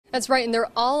That's right, and they're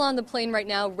all on the plane right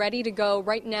now, ready to go.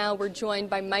 Right now, we're joined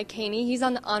by Mike Haney. He's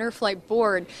on the Honor Flight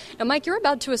Board. Now, Mike, you're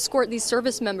about to escort these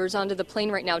service members onto the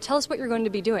plane right now. Tell us what you're going to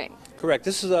be doing. Correct.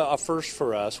 This is a first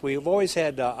for us. We've always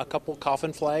had a couple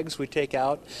coffin flags we take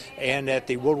out, and at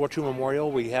the World War II Memorial,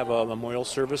 we have a memorial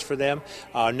service for them.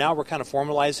 Now we're kind of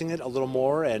formalizing it a little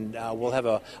more, and we'll have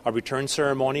a return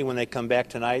ceremony when they come back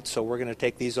tonight. So we're going to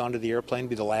take these onto the airplane,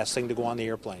 be the last thing to go on the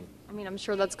airplane. I mean, I'm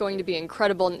sure that's going to be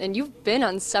incredible, and you've been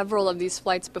on several of these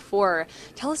flights before.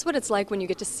 Tell us what it's like when you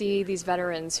get to see these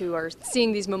veterans who are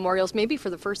seeing these memorials maybe for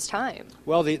the first time.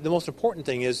 Well, the most important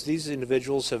thing is these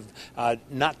individuals have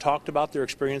not talked about their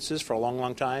experiences for a long,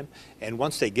 long time, and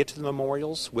once they get to the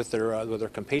memorials with their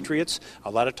compatriots,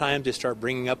 a lot of times they start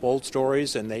bringing up old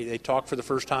stories and they talk for the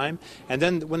first time, and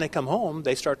then when they come home,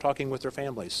 they start talking with their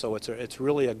families, so it's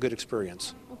really a good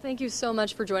experience. Well, thank you so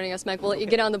much for joining us, Mike. We'll let you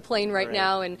get on the plane right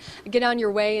now and get on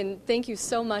your way, and thank you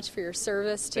so much for your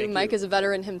service too. Mike is a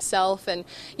veteran himself, and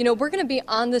we're going to be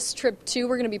on this trip too.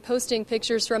 We're going to be posting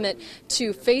pictures from it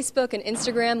to Facebook and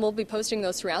Instagram. We'll be posting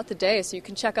those throughout the day, so you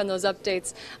can check on those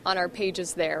updates on our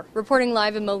pages there. Reporting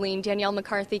live in Moline, Danielle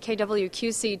McCarthy,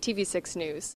 KWQC TV6 News.